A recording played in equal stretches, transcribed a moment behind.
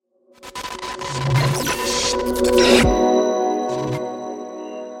Good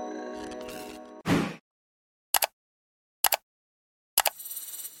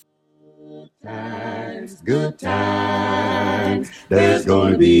times. There's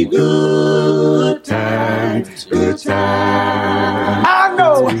gonna be good times. Good times. I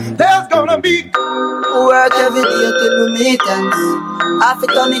know there's gonna be work every day till we meet ends. I fi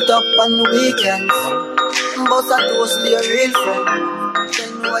turn it up on the weekends. Boss a toast to your real friend.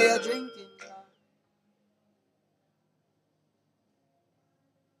 Tell me what you're drinking.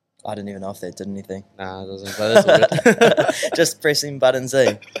 I didn't even know if that did anything. Nah, it doesn't. But that's all good. Just pressing buttons,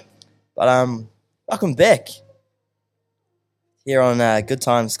 eh? But welcome back here on Good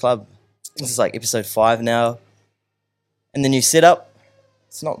Times Club. This is like episode 5 now, and the new setup.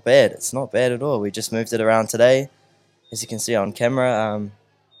 It's not bad. It's not bad at all. We just moved it around today, as you can see on camera.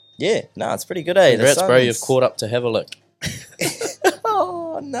 It's pretty good, eh? Congrats, bro. You've caught up to have a look.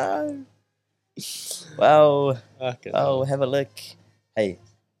 Oh no! Well, have a look. Hey,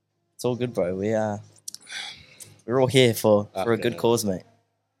 it's all good, bro. We're all here for a good cause, mate.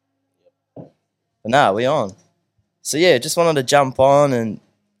 But nah, we're on. So yeah, just wanted to jump on, and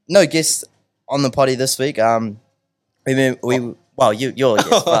no guest on the potty this week. You're a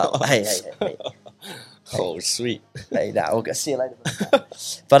guest, but hey. Oh, sweet. Hey, we'll go see you later.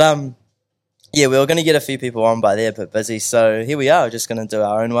 But we were going to get a few people on, but they're a bit busy. So here we are, just going to do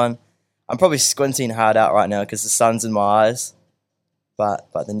our own one. I'm probably squinting hard out right now because the sun's in my eyes.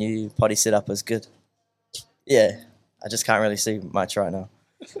 But the new potty setup is good. Yeah, I just can't really see much right now.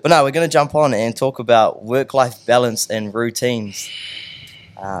 But no, we're going to jump on and talk about work-life balance and routines.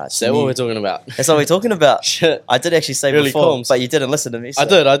 Is that what we're talking about? That's what we're talking about. Shit. I did actually say really before, cool. but you didn't listen to me. So. I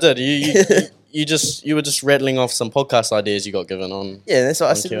did. You were just rattling off some podcast ideas you got given on. Yeah, that's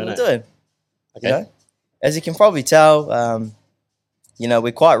what I said we were doing. Okay. You know? As you can probably tell,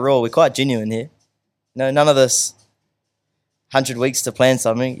 we're quite raw, we're quite genuine here. None of this 100 weeks to plan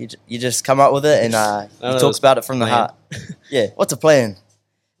something. You just come up with it and you talk about it from the heart. Yeah, what's a plan?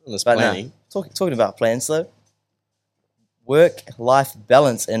 But planning. Talking about plans though. Work-life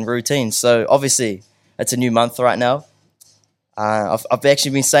balance and routine. So obviously, it's a new month right now. I've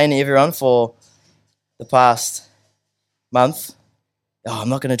actually been saying to everyone for the past month, I'm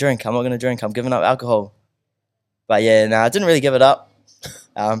not going to drink. I'm giving up alcohol. But yeah, I didn't really give it up.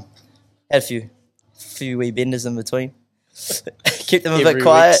 Had a few wee benders in between. Keep them a bit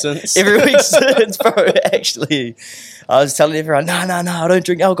quiet. Every week since, bro, actually. I was telling everyone, no, I don't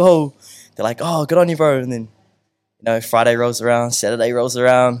drink alcohol. They're like, oh, good on you, bro. And then, Friday rolls around, Saturday rolls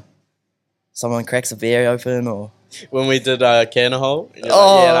around. Someone cracks a beer open or... When we did Canna Hole, I'm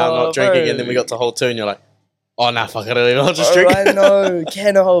not drinking. Bro. And then we got to hole 2 and you're like, oh, nah, fuck it, I'll just drink. I know,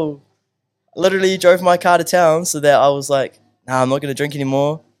 Canna Hole. Literally drove my car to town so that I was like, I'm not going to drink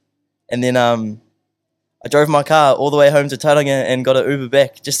anymore. And then I drove my car all the way home to Tauranga and got an Uber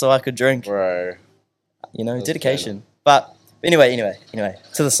back just so I could drink. Bro. Dedication. But anyway,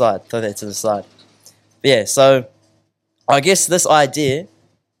 to the side. Throw that to the side. But yeah, so I guess this idea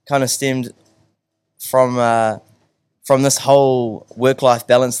kind of stemmed from this whole work-life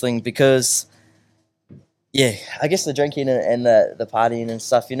balance thing because, yeah, I guess the drinking and the partying and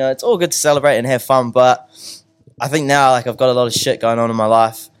stuff, it's all good to celebrate and have fun, but I think now, I've got a lot of shit going on in my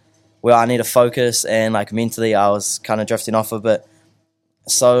life where I need to focus and, mentally I was kind of drifting off a bit.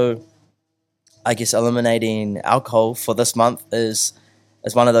 So I guess eliminating alcohol for this month is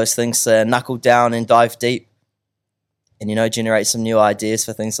one of those things to knuckle down and dive deep and, generate some new ideas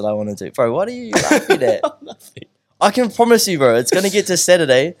for things that I want to do. Bro, what are you laughing at? Nothing. I can promise you, bro, it's going to get to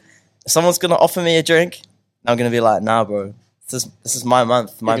Saturday. Someone's going to offer me a drink. I'm going to be like, nah, bro, this is my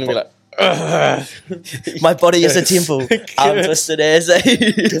month. You're going to be like, my body is a temple. I'm twisted as a...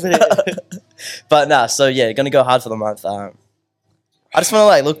 But nah, so yeah, going to go hard for the month. I just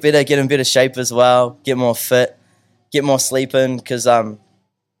want to look better, get in better shape as well, get more fit, get more sleep in because,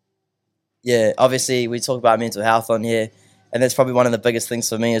 obviously we talk about mental health on here and that's probably one of the biggest things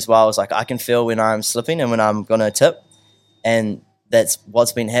for me as well is I can feel when I'm slipping and when I'm going to tip and that's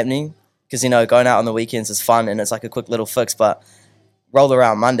what's been happening because, going out on the weekends is fun and it's a quick little fix, but roll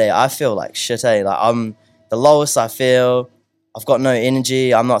around Monday, I feel like shit, eh? I'm the lowest I feel. I've got no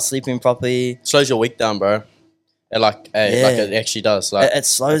energy. I'm not sleeping properly. Slows your week down, bro. It actually does. It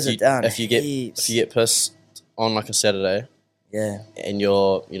slows it down. If you get pissed on a Saturday, and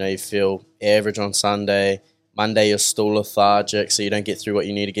you feel average on Sunday, Monday you're still lethargic, so you don't get through what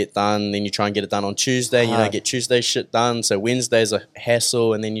you need to get done. Then you try and get it done on Tuesday, you don't get Tuesday shit done. So Wednesday's a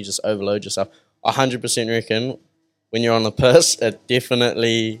hassle, and then you just overload yourself. 100% reckon when you're on the piss, it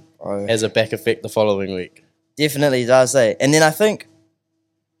definitely has a back effect the following week. Definitely does, eh? And then I think,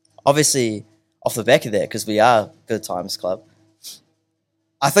 obviously, off the back of that, because we are Good Times Club,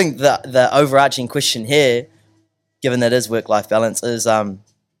 I think the overarching question here, given that is work-life balance, is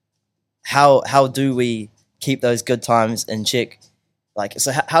how do we keep those good times in check? Like,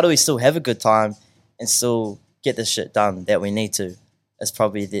 so how do we still have a good time and still get the shit done that we need to? Is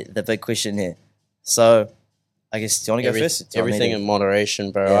probably the big question here. So, I guess, do you want to go first? Everything in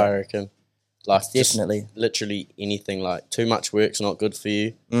moderation, bro, I reckon. Like, definitely. Literally anything. Like, too much work's not good for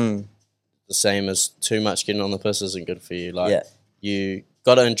you. The same as too much getting on the piss isn't good for you. Like, you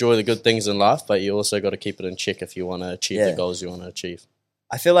got to enjoy the good things in life, but you also got to keep it in check if you want to achieve the goals you want to achieve.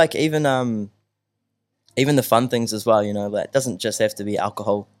 I feel like even the fun things as well, you know, like, it doesn't just have to be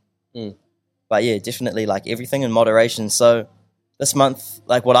alcohol. But yeah, definitely, like, everything in moderation. So this month,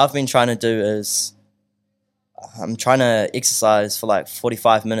 like, what I've been trying to do is I'm trying to exercise for like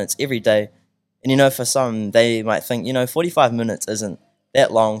 45 minutes every day. And, you know, for some, they might think, you know, 45 minutes isn't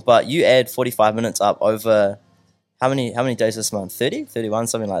that long, but you add 45 minutes up over how many days this month? 30, 31,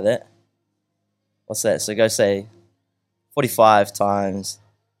 something like that. What's that? So go say 45 times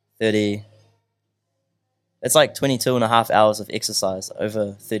 30. It's like 22 and a half hours of exercise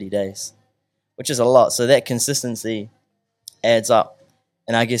over 30 days, which is a lot. So that consistency adds up.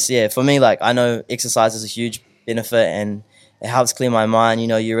 And I guess, yeah, for me, like, I know exercise is a huge benefit and it helps clear my mind. You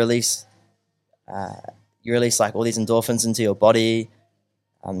know, you release like all these endorphins into your body,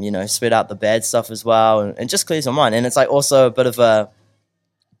 you know, spit out the bad stuff as well, and it just clears your mind. And it's like also a bit of a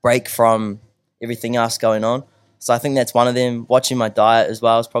break from everything else going on. So I think that's one of them. Watching my diet as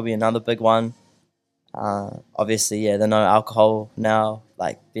well is probably another big one. Obviously, yeah, the no alcohol now,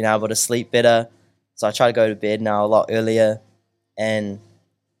 like being able to sleep better. So I try to go to bed now a lot earlier, and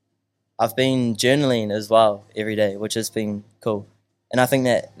I've been journaling as well every day, which has been cool. And I think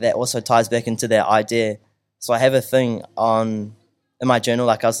that also ties back into that idea. So I have a thing in my journal,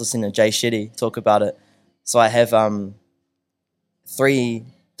 like I was listening to Jay Shetty talk about it. So I have 3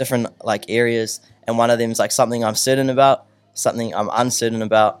 different like areas, and one of them is like something I'm certain about, something I'm uncertain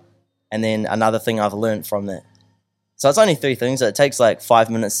about, and then another thing I've learned from that. So it's only 3 things. It takes like 5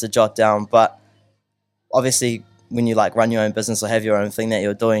 minutes to jot down, but obviously when you like run your own business or have your own thing that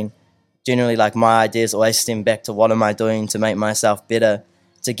you're doing, generally like my ideas always stem back to what am I doing to make myself better,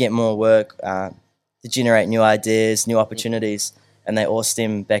 to get more work, to generate new ideas, new opportunities, and they all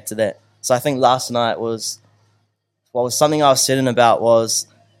stem back to that. So I think last night was something I was certain about was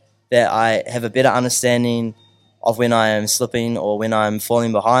that I have a better understanding of when I am slipping or when I'm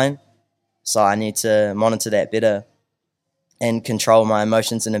falling behind. So I need to monitor that better and control my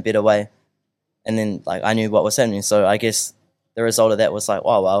emotions in a better way. And then like I knew what was happening. So I guess the result of that was like,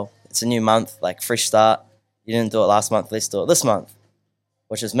 oh, well, it's a new month, like fresh start. You didn't do it last month, let's do it this month,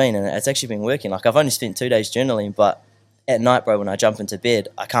 which is mean. And it's actually been working. Like I've only spent 2 days journaling, but at night, bro, when I jump into bed,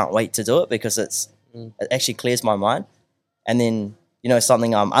 I can't wait to do it because it actually clears my mind. And then, you know,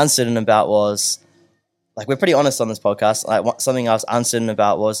 something I'm uncertain about was, like, we're pretty honest on this podcast. Like, something I was uncertain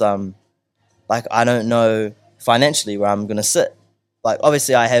about was, like, I don't know financially where I'm going to sit. Like,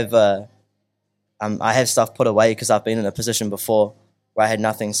 obviously, I have stuff put away because I've been in a position before where I had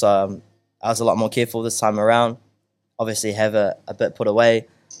nothing. So I was a lot more careful this time around. Obviously, have a bit put away.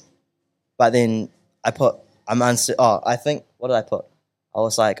 But then I'm uncertain. Oh, I think, what did I put? I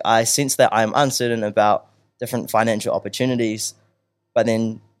was like, I sense that I'm uncertain about different financial opportunities, but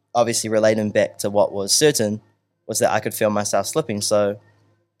then obviously relating back to what was certain was that I could feel myself slipping. So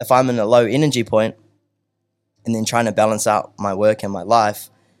if I'm in a low energy point and then trying to balance out my work and my life,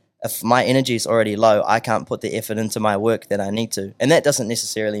 if my energy is already low, I can't put the effort into my work that I need to. And that doesn't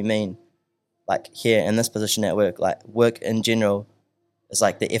necessarily mean like here in this position at work. Like work in general is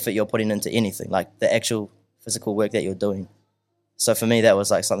like the effort you're putting into anything, like the actual physical work that you're doing. So for me, that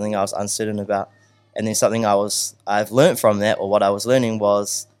was like something I was uncertain about. And then something I've learned from that, or what I was learning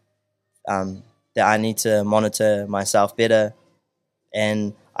was that I need to monitor myself better,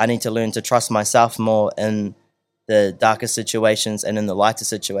 and I need to learn to trust myself more in the darker situations and in the lighter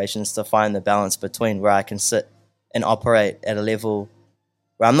situations to find the balance between where I can sit and operate at a level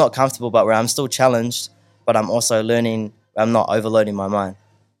where I'm not comfortable, but where I'm still challenged, but I'm also learning, I'm not overloading my mind.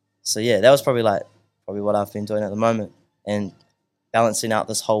 So yeah, that was probably what I've been doing at the moment, and balancing out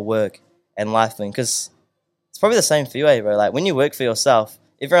this whole work and life thing, because it's probably the same for you, bro. Like when you work for yourself,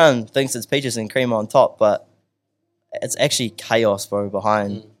 everyone thinks it's peaches and cream on top, but it's actually chaos, bro,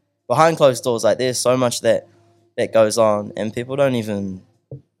 behind closed doors. Like there's so much that goes on, and people don't even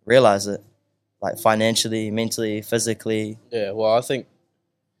realize it, like financially, mentally, physically. Yeah, well, I think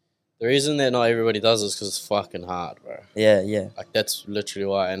the reason that not everybody does is because it's fucking hard, bro. Yeah. Like that's literally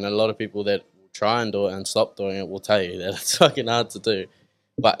why. And a lot of people that try and do it and stop doing it will tell you that it's fucking hard to do.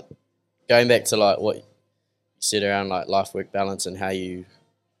 But going back to like what you said around like life work balance and how you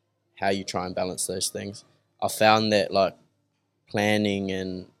try and balance those things, I found that like planning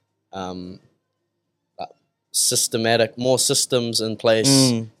and like more systems in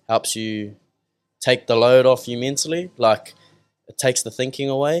place helps you take the load off you mentally. Like it takes the thinking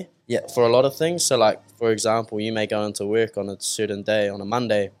away for a lot of things. So like, for example, you may go into work on a certain day, on a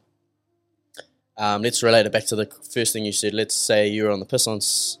Monday. Let's relate it back to the first thing you said. Let's say you were on the piss on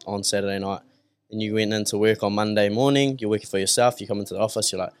Saturday night and you went into work on Monday morning. You're working for yourself. You come into the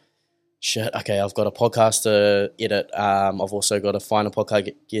office. You're like, shit, okay, I've got a podcast to edit. I've also got to find a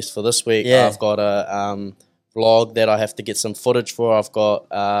podcast guest for this week. I've got a vlog that I have to get some footage for. I've got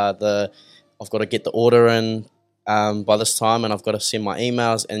to get the order in by this time, and I've got to send my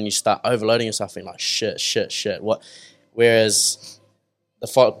emails. And you start overloading yourself and you're like, shit. What? Whereas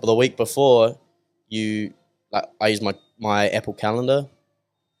the week before, I use my Apple Calendar.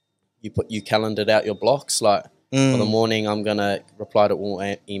 You calendared out your blocks. Like for the morning, I'm gonna reply to all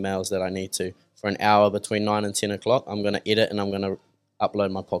emails that I need to. For an hour between 9 and 10 o'clock, I'm gonna edit and I'm gonna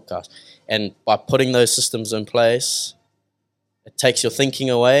upload my podcast. And by putting those systems in place, it takes your thinking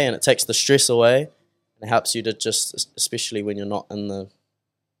away and it takes the stress away, and it helps you to just, especially when you're not because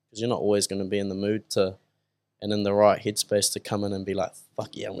you're not always going to be in the mood and in the right headspace to come in and be like,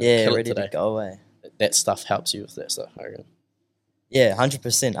 fuck yeah, I'm going to kill it today. To go away. That stuff helps you with that stuff, I reckon. Yeah,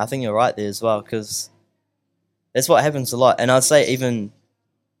 100%. I think you're right there as well, because that's what happens a lot. And I'd say even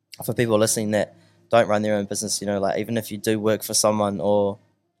for people listening that don't run their own business, like even if you do work for someone, or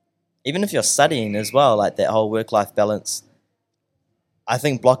even if you're studying as well, like that whole work-life balance, I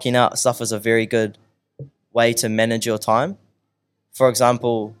think blocking out stuff is a very good way to manage your time. For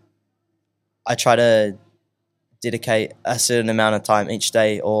example, I try to dedicate a certain amount of time each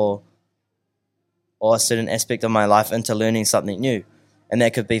day or a certain aspect of my life into learning something new. And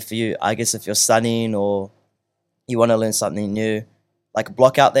that could be for you, I guess, if you're studying or you want to learn something new, like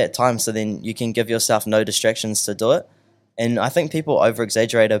block out that time so then you can give yourself no distractions to do it. And I think people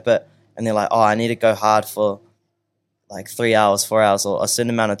over-exaggerate a bit and they're like, oh, I need to go hard for like 3 hours, 4 hours, or a certain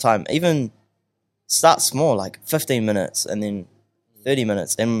amount of time. Even start small, like 15 minutes and then 30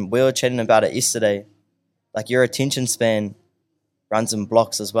 minutes. And we were chatting about it yesterday. Like your attention span runs in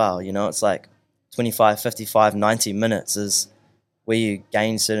blocks as well. It's like 25, 55, 90 minutes is where you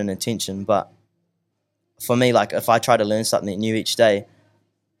gain certain attention. But for me, like if I try to learn something new each day,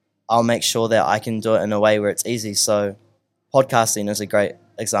 I'll make sure that I can do it in a way where it's easy. So podcasting is a great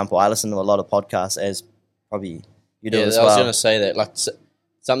example. I listen to a lot of podcasts, as probably you do as well. I was going to say that, like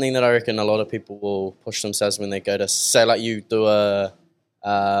something that I reckon a lot of people will push themselves when they go to, say like you do a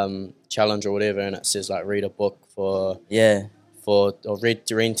challenge or whatever, and it says like read a book or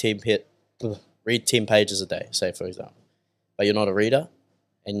read 10 pages a day, say for example, but you're not a reader,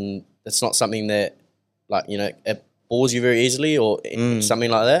 and it's not something that like it bores you very easily or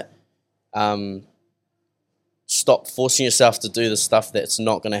something like that. Stop forcing yourself to do the stuff that's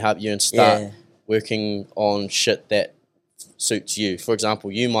not going to help you and start working on shit that suits you. For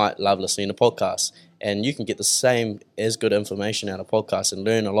example, you might love listening to podcasts, and you can get the same as good information out of podcasts and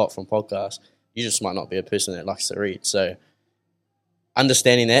learn a lot from podcasts. You just might not be a person that likes to read. So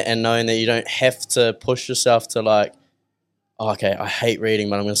understanding that and knowing that you don't have to push yourself to like, oh, okay, I hate reading,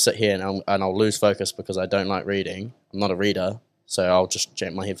 but I'm going to sit here and I'll lose focus because I don't like reading. I'm not a reader, so I'll just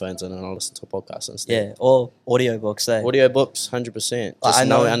jam my headphones in and I'll listen to a podcast instead. Yeah, or audiobooks, eh? Audiobooks, 100%.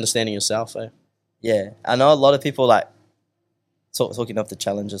 Just understanding yourself, eh? Yeah, I know a lot of people like, talking of the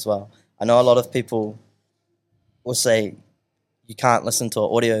challenge as well, I know a lot of people will say you can't listen to an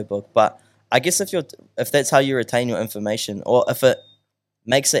audiobook, but I guess if that's how you retain your information, or if it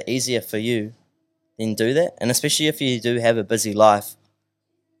makes it easier for you, then do that. And especially if you do have a busy life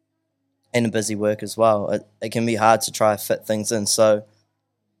and a busy work as well, it can be hard to try to fit things in. So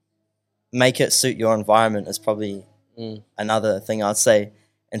make it suit your environment is probably another thing I'd say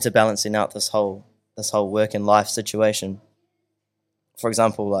into balancing out this whole work and life situation. For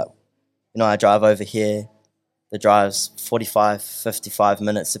example, like, I drive over here. The drive's 45, 55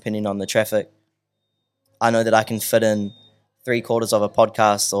 minutes, depending on the traffic. I know that I can fit in 3/4 of a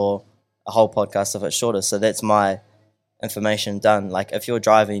podcast or a whole podcast if it's shorter. So that's my information done. Like if you're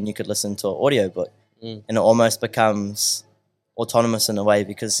driving, you could listen to an audiobook and it almost becomes autonomous in a way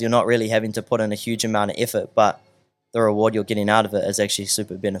because you're not really having to put in a huge amount of effort, but the reward you're getting out of it is actually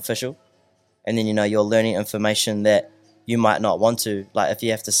super beneficial. And then, you're learning information that you might not want to. Like if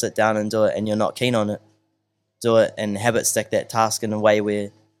you have to sit down and do it and you're not keen on it, do it and habit stack that task in a way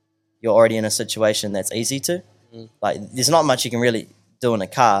where you're already in a situation that's easy to. Like there's not much you can really do in a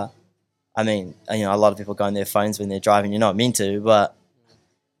car. I mean, a lot of people go on their phones when they're driving. You're not meant to, but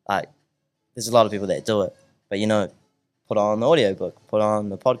like there's a lot of people that do it, but put on the audiobook, put on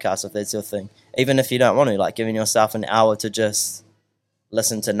the podcast if that's your thing. Even if you don't want to, like giving yourself an hour to just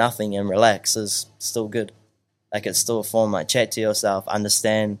listen to nothing and relax is still good. Like it's still a form, like chat to yourself,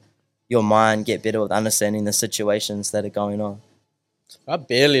 understand your mind, get better with understanding the situations that are going on. I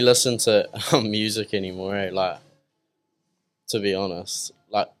barely listen to music anymore, like, to be honest.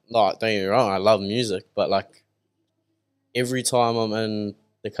 Like, don't get me wrong, I love music, but like every time I'm in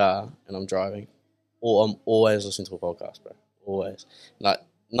the car and I'm driving, or I'm always listening to a podcast, bro. Always. Like,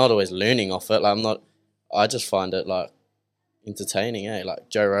 not always learning off it. Like, I just find it like entertaining, Like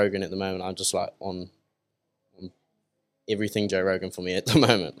Joe Rogan at the moment, I'm just like on everything Joe Rogan for me at the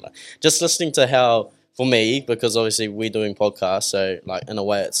moment. Like, just listening to how, for me, because obviously we're doing podcasts, so like in a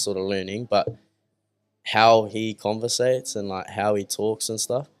way it's sort of learning, but how he conversates and like how he talks and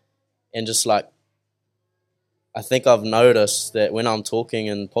stuff. And just like, I think I've noticed that when I'm talking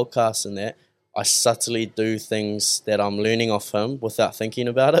in podcasts and that, I subtly do things that I'm learning off him without thinking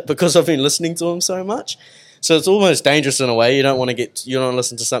about it because I've been listening to him so much. So it's almost dangerous in a way. You don't want to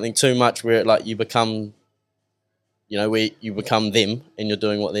listen to something too much where like you become, where you become them and you're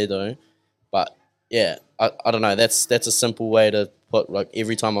doing what they're doing. But yeah, I don't know. That's a simple way to put, like,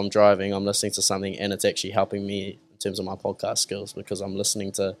 every time I'm driving, I'm listening to something and it's actually helping me in terms of my podcast skills because I'm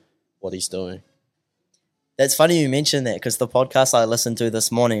listening to what he's doing. That's funny you mentioned that because the podcast I listened to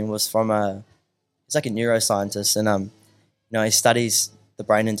this morning was from he's like a neuroscientist and he studies the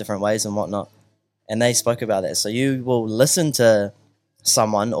brain in different ways and whatnot. And they spoke about that. So you will listen to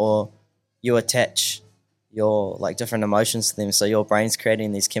someone or you attach your like different emotions to them. So your brain's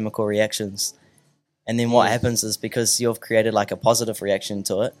creating these chemical reactions. And then what happens is because you've created like a positive reaction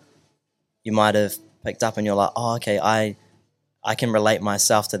to it, you might have picked up and you're like, oh, okay, I can relate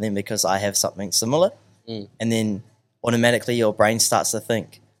myself to them because I have something similar. And then automatically your brain starts to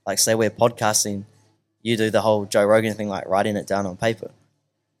think. Like say we're podcasting, you do the whole Joe Rogan thing, like writing it down on paper.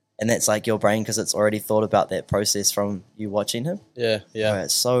 And that's like your brain because it's already thought about that process from you watching him. Yeah. Oh,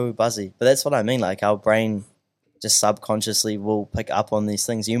 it's so buzzy. But that's what I mean. Like our brain just subconsciously will pick up on these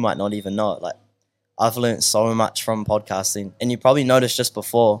things. You might not even know it. Like I've learned so much from podcasting. And you probably noticed just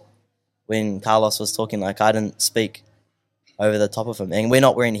before when Carlos was talking, like I didn't speak over the top of him. And we're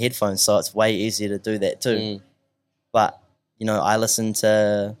not wearing headphones, so it's way easier to do that too. But, I listen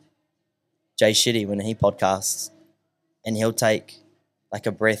to Jay Shetty when he podcasts and he'll take like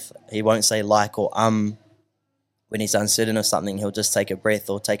a breath. He won't say like or when he's uncertain of something. He'll just take a breath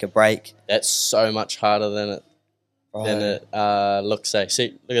or take a break. That's so much harder than it looks like.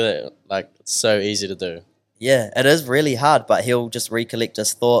 See, look at that. Like, it's so easy to do. Yeah, it is really hard, but he'll just recollect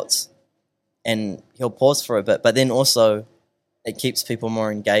his thoughts and he'll pause for a bit. But then also it keeps people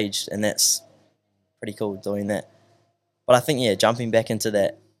more engaged and that's pretty cool doing that. But I think, jumping back into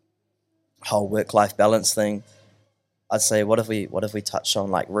that whole work-life balance thing, I'd say what if we touch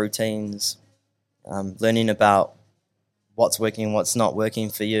on like routines, learning about what's working, what's not working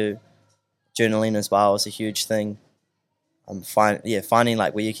for you. Journaling as well is a huge thing. Finding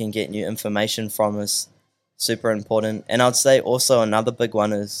like where you can get new information from is super important. And I'd say also another big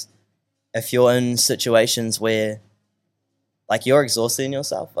one is if you're in situations where like you're exhausting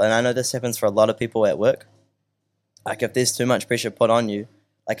yourself, and I know this happens for a lot of people at work, like if there's too much pressure put on you,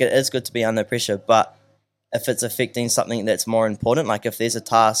 like it is good to be under pressure, but if it's affecting something that's more important, like if there's a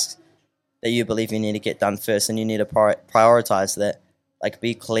task that you believe you need to get done first and you need to prioritize that, like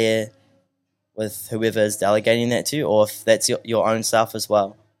be clear with whoever is delegating that to you, or if that's your own self as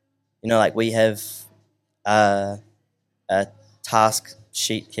well. Like we have a task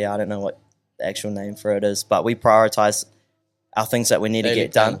sheet here. I don't know what the actual name for it is, but we prioritize our things that we need to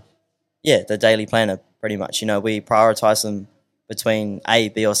get done. Yeah, the daily planner, pretty much. We prioritize them between A,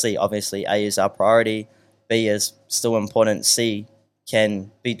 B, or C. Obviously, A is our priority. B is still important. C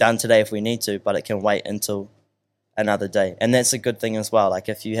can be done today if we need to, but it can wait until another day. And that's a good thing as well. Like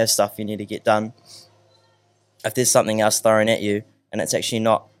if you have stuff you need to get done, if there's something else thrown at you and it's actually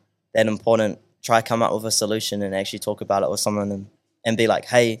not that important, try come up with a solution and actually talk about it with someone and be like,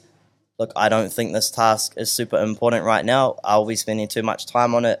 hey, look, I don't think this task is super important right now. I'll be spending too much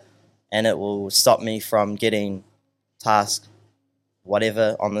time on it and it will stop me from getting task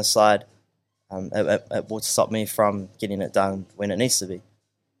whatever on the side. It will stop me from getting it done when it needs to be.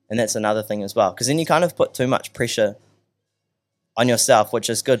 And that's another thing as well. Because then you kind of put too much pressure on yourself, which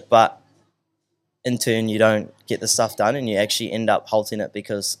is good, but in turn you don't get the stuff done and you actually end up halting it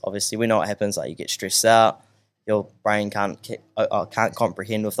because obviously we know what happens. Like you get stressed out, your brain can't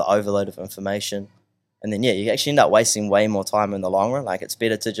comprehend with the overload of information. And then, you actually end up wasting way more time in the long run. Like it's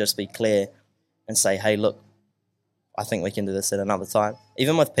better to just be clear and say, hey, look, I think we can do this at another time.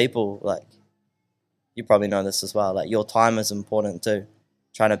 Even with people, like you probably know this as well. Like your time is important too,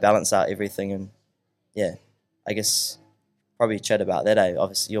 trying to balance out everything. And yeah, I guess probably chat about that.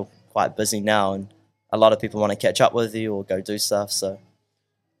 Obviously, you're quite busy now, and a lot of people want to catch up with you or go do stuff. So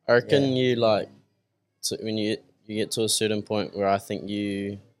I reckon you like when you get to a certain point where I think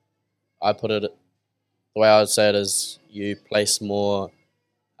I put it the way I would say it is you place more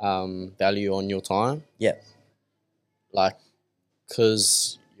value on your time. Yeah. Like,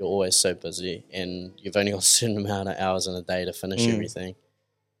 because you're always so busy and you've only got a certain amount of hours in a day to finish everything.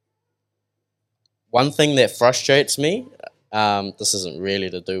 One thing that frustrates me, this isn't really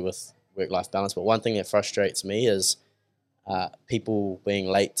to do with work-life balance, but one thing that frustrates me is people being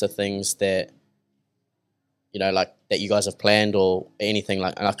late to things that, you know, like that you guys have planned or anything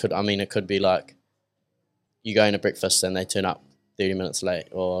like. And it could be like you go into breakfast and they turn up 30 minutes late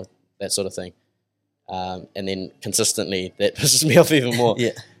or that sort of thing. And then consistently that pisses me off even more.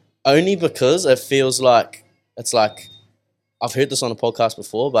 Yeah. Only because it feels like it's like I've heard this on a podcast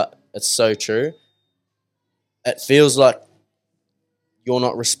before, but it's so true. It feels like you're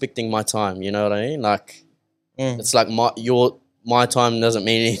not respecting my time. You know what I mean? Like it's like my time doesn't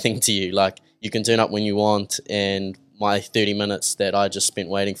mean anything to you. Like you can turn up when you want, and my 30 minutes that I just spent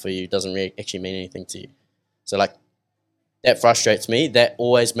waiting for you doesn't really actually mean anything to you. So like that frustrates me. That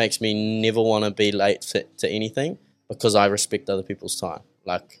always makes me never want to be late to anything because I respect other people's time.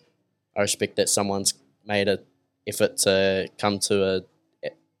 Like I respect that someone's made an effort to come to a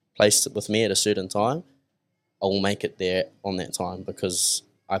place with me at a certain time. I will make it there on that time because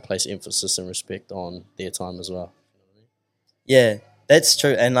I place emphasis and respect on their time as well. Yeah, that's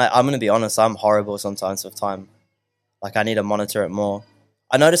true. And like, I'm going to be honest, I'm horrible sometimes with time. Like I need to monitor it more.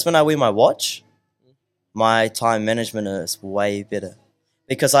 I notice when I wear my watch, my time management is way better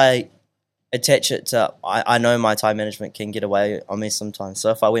because I attach it to, I know my time management can get away on me sometimes.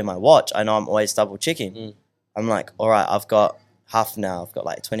 So if I wear my watch, I know I'm always double checking. I'm like, all right, I've got half an hour, I've got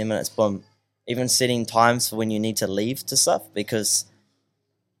like 20 minutes, boom. Even setting times for when you need to leave to stuff, because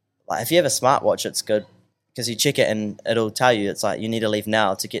like if you have a smartwatch, it's good because you check it and it'll tell you it's like you need to leave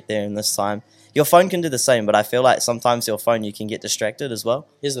now to get there in this time. Your phone can do the same, but I feel like sometimes your phone you can get distracted as well.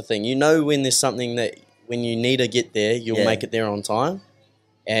 Here's the thing, you know when there's something that when you need to get there, you'll make it there on time,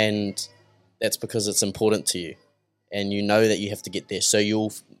 and that's because it's important to you and you know that you have to get there. So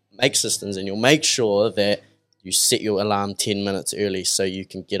you'll make systems and you'll make sure that you set your alarm 10 minutes early so you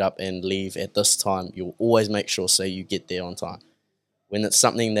can get up and leave at this time. You'll always make sure so you get there on time. When it's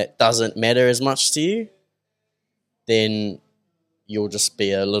something that doesn't matter as much to you, then you'll just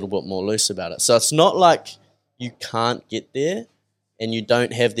be a little bit more loose about it. So it's not like you can't get there and you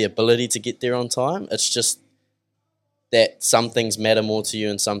don't have the ability to get there on time. It's just that some things matter more to you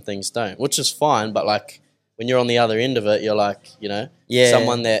and some things don't, which is fine. But like when you're on the other end of it, you're like, you know,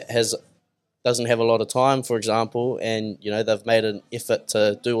 someone that doesn't have a lot of time, for example, and, you know, they've made an effort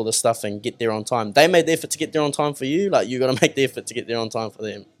to do all this stuff and get there on time. They made the effort to get there on time for you. Like, you got to make the effort to get there on time for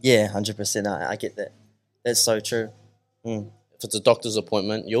them. Yeah, 100%. I get that. That's so true. If it's a doctor's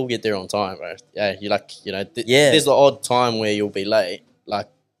appointment, you'll get there on time, bro. Yeah, you like, you know, there's the odd time where you'll be late, like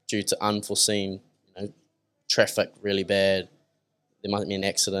due to unforeseen, you know, traffic really bad. There might be an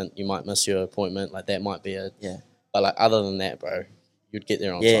accident. You might miss your appointment. Like, that might be But, like, other than that, bro, you'd get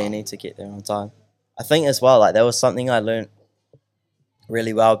there on time. Yeah, you need to get there on time. I think as well, like, there was something I learned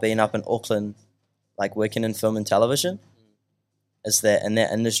really well being up in Auckland, like working in film and television, is that in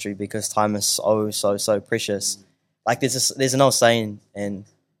that industry, because time is so precious. Like, there's an old saying, and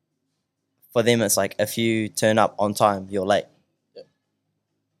for them it's like, if you turn up on time, you're late. Yep.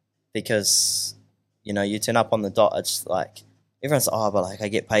 Because, you know, you turn up on the dot, it's like, everyone's like, oh, but like I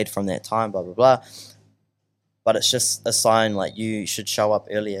get paid from that time, blah, blah, blah. But it's just a sign, like, you should show up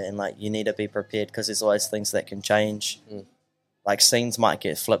earlier and, like, you need to be prepared because there's always things that can change. Like, scenes might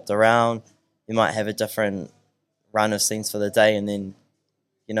get flipped around. You might have a different run of scenes for the day, and then,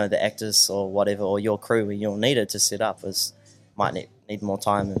 you know, the actors or whatever, or your crew when you'll need it to set up might need more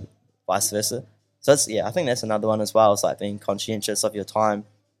time and vice versa. So, I think that's another one as well. It's, like, being conscientious of your time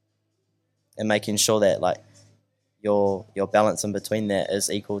and making sure that, like, your balance in between that is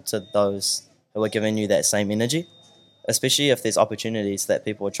equal to those who are giving you that same energy, especially if there's opportunities that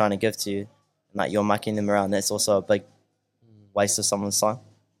people are trying to give to you and, like, you're mucking them around. That's also a big waste of someone's time.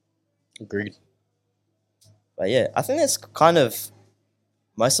 Agreed. But yeah, I think that's kind of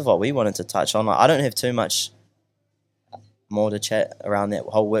most of what we wanted to touch on. Like, I don't have too much more to chat around that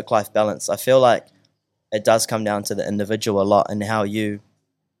whole work-life balance. I feel like it does come down to the individual a lot and how you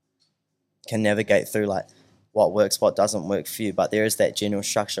can navigate through, like, what works, what doesn't work for you. But there is that general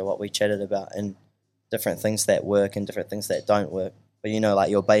structure, what we chatted about, and different things that work and different things that don't work. But, you know, like,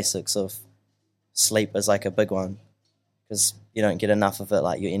 your basics of sleep is like a big one because you don't get enough of it.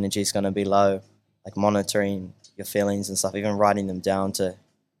 Like your energy is going to be low. Like monitoring your feelings and stuff, even writing them down to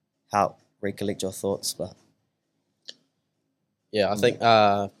help recollect your thoughts. But yeah, I think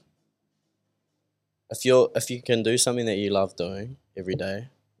if you can do something that you love doing every day,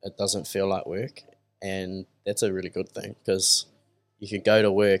 it doesn't feel like work, and that's a really good thing because you can go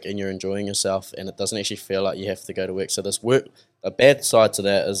to work and you're enjoying yourself, and it doesn't actually feel like you have to go to work. So a bad side to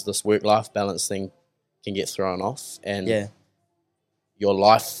that is this work-life balance thing can get thrown off, and your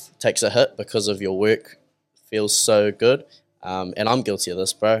life takes a hit because of your work feels so good. And I'm guilty of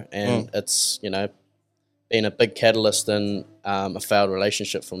this, bro. And it's, been a big catalyst in a failed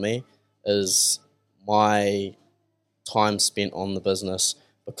relationship for me is my time spent on the business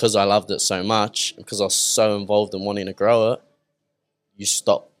because I loved it so much, because I was so involved in wanting to grow it. You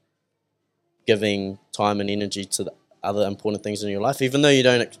stop giving time and energy to the other important things in your life. Even though you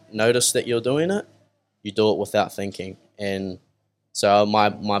don't notice that you're doing it, you do it without thinking. And so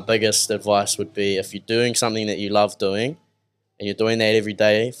my biggest advice would be, if you're doing something that you love doing and you're doing that every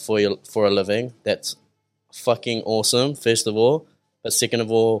day for a living, that's fucking awesome, first of all. But second of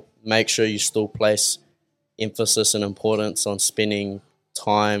all, make sure you still place emphasis and importance on spending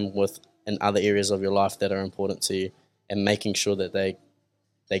time in other areas of your life that are important to you, and making sure that they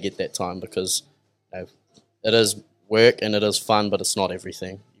get that time, because it is work and it is fun, but it's not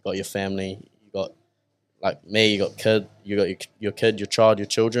everything. You got your family, you got, like me, you got your kid, your child, your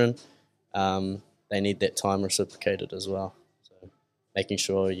children. They need that time reciprocated as well. So making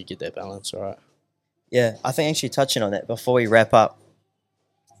sure you get that balance, all right. Yeah, I think actually touching on that before we wrap up,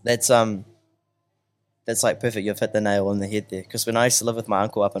 that's like perfect. You've hit the nail on the head there. Because when I used to live with my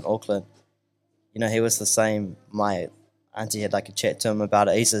uncle up in Auckland, he was the same. My auntie had like a chat to him about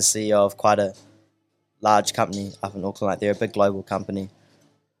it. He's the CEO of quite a large company up in Auckland. Like they're a big global company.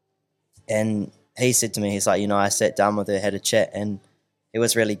 And he said to me, he's like, I sat down with her, had a chat, and he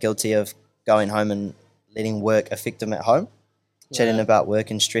was really guilty of going home and letting work affect him at home, chatting about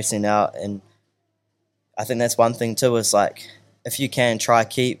work and stressing out. And I think that's one thing too, is like, if you can, try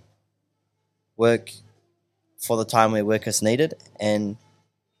keep work for the time where work is needed, and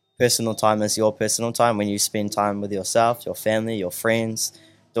personal time is your personal time, when you spend time with yourself, your family, your friends,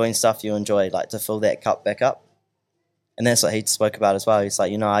 doing stuff you enjoy, like to fill that cup back up. And that's what he spoke about as well. He's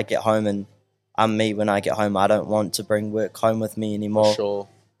like, I get home and I'm me when I get home. I don't want to bring work home with me anymore. Sure.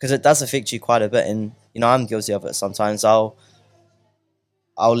 Because it does affect you quite a bit. And, I'm guilty of it sometimes. I'll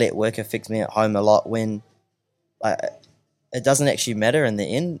let work affect me at home a lot when it doesn't actually matter in the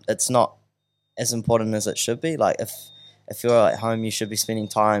end. It's not as important as it should be. Like if you're at home, you should be spending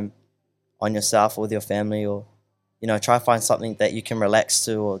time on yourself or with your family, or, try to find something that you can relax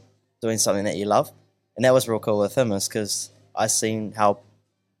to, or doing something that you love. And that was real cool with him, is because I seen how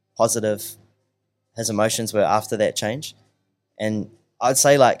positive his emotions were after that change. And I'd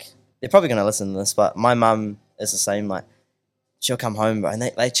say, like, they're probably going to listen to this, but my mum is the same. Like, she'll come home, bro, and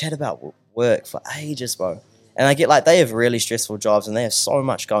they chat about work for ages, bro. And I get, like, they have really stressful jobs and they have so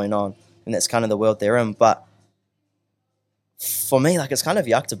much going on, and that's kind of the world they're in. But for me, like, it's kind of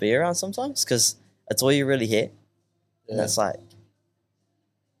yuck to be around sometimes, because it's all you really hear. Yeah. And it's like,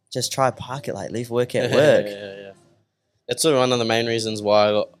 just try park it, like, leave work at work. Yeah. That's one of the main reasons why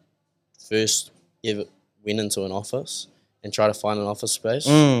I first ever went into an office and tried to find an office space.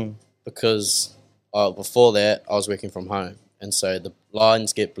 Because before that, I was working from home. And so the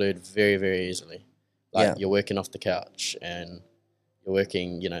lines get blurred very, very easily. Like, you're working off the couch, and you're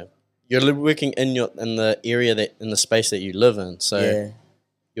working, you're working in the area in the space that you live in. So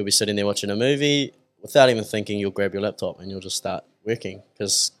you'll be sitting there watching a movie, without even thinking, you'll grab your laptop and you'll just start working,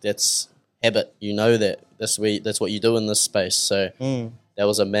 because that's habit. That's what you do in this space. So that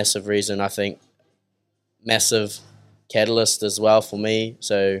was a massive reason, I think, massive catalyst as well for me.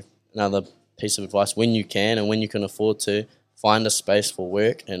 So another piece of advice: when you can and when you can afford to, find a space for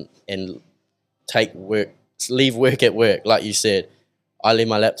work and leave work at work. Like you said, I leave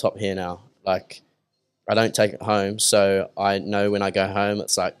my laptop here now. Like, I don't take it home, so I know when I go home,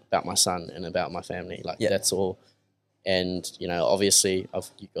 it's like about my son and about my family. Like, that's all. And, obviously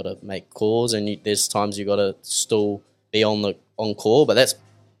you've got to make calls, and there's times you got to still be on call, but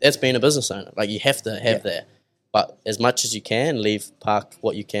that's being a business owner. Like, you have to have that. But as much as you can, park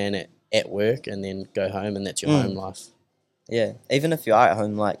what you can at work, and then go home, and that's your home life. Yeah, even if you are at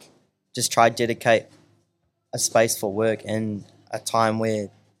home, like, just try dedicate a space for work and a time where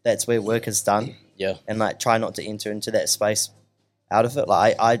that's where work is done. Yeah. And, like, try not to enter into that space out of it.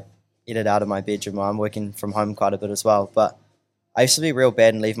 Like, I edit out of my bedroom. I'm working from home quite a bit as well. But I used to be real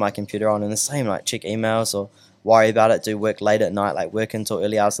bad and leave my computer on, and the same, like, check emails or worry about it, do work late at night, like work until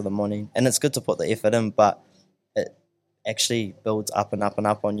early hours of the morning. And it's good to put the effort in, but it actually builds up and up and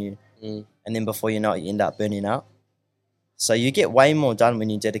up on you. And then before you know it, you end up burning out. So you get way more done when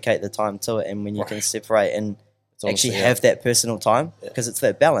you dedicate the time to it and when you can separate and actually have that personal time, because it's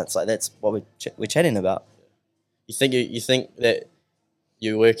that balance. Like that's what we're chatting about. You think that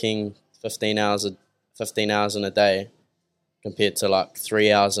you're working 15 hours in a day compared to like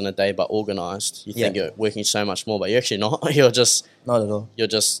 3 hours in a day but organised. You think you're working so much more, but you're actually not. You're just not at all. You're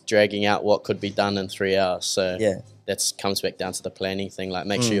just dragging out what could be done in 3 hours. So that comes back down to the planning thing. Like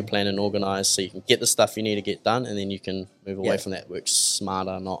make sure you're planning and organised so you can get the stuff you need to get done, and then you can move away from that. Work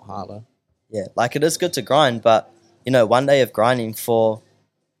smarter, not harder. Yeah, like it is good to grind, but you know, one day of grinding for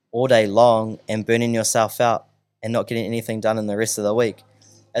all day long and burning yourself out and not getting anything done in the rest of the week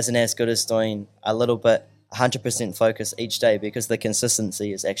isn't as good as doing a little bit, 100% focus each day, because the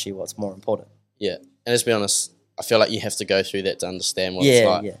consistency is actually what's more important. Yeah, and let's be honest, I feel like you have to go through that to understand what it's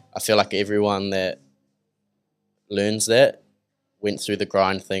like. I feel like everyone that learns that went through the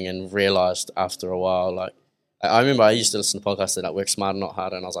grind thing and realised after a while, like, I remember I used to listen to podcasts that like work smarter, not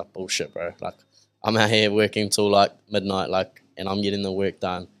harder, and I was like, bullshit, bro. Like, I'm out here working till like midnight, like, and I'm getting the work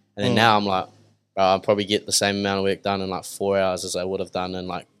done. And then now I'm like, bro, I'll probably get the same amount of work done in like 4 hours as I would have done in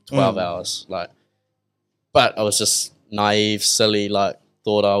like 12 hours. Like, but I was just naive, silly, like,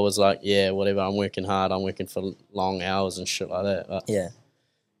 thought I was like, yeah, whatever, I'm working hard, I'm working for long hours and shit like that. But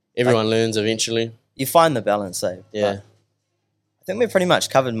everyone learns eventually. You find the balance, eh? Yeah. But I think we've pretty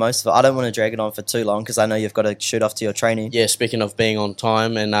much covered most of it. I don't want to drag it on for too long because I know you've got to shoot off to your training. Yeah, speaking of being on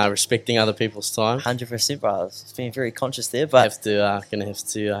time and respecting other people's time. 100%, bro. I was being very conscious there. But gonna have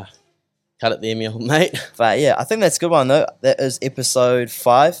to cut it there, me old mate. But yeah, I think that's a good one, though. That is episode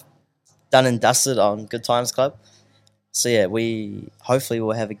 5, done and dusted on Good Times Club. So yeah, we hopefully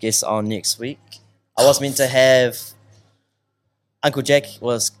will have a guest on next week. I was meant to have Uncle Jack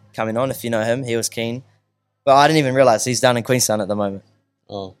was coming on, if you know him. He was keen. But I didn't even realise he's down in Queenstown at the moment.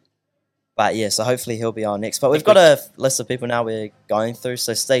 Oh. But yeah, so hopefully he'll be on next. But we've got a list of people now we're going through,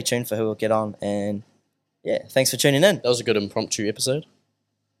 so stay tuned for who will get on. And yeah, thanks for tuning in. That was a good impromptu episode.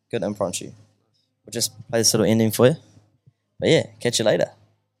 Good impromptu. We'll just play this little ending for you. But yeah, catch you later.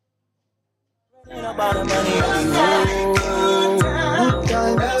 Good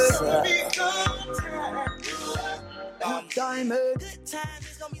time,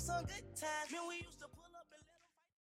 it's gonna be some good times.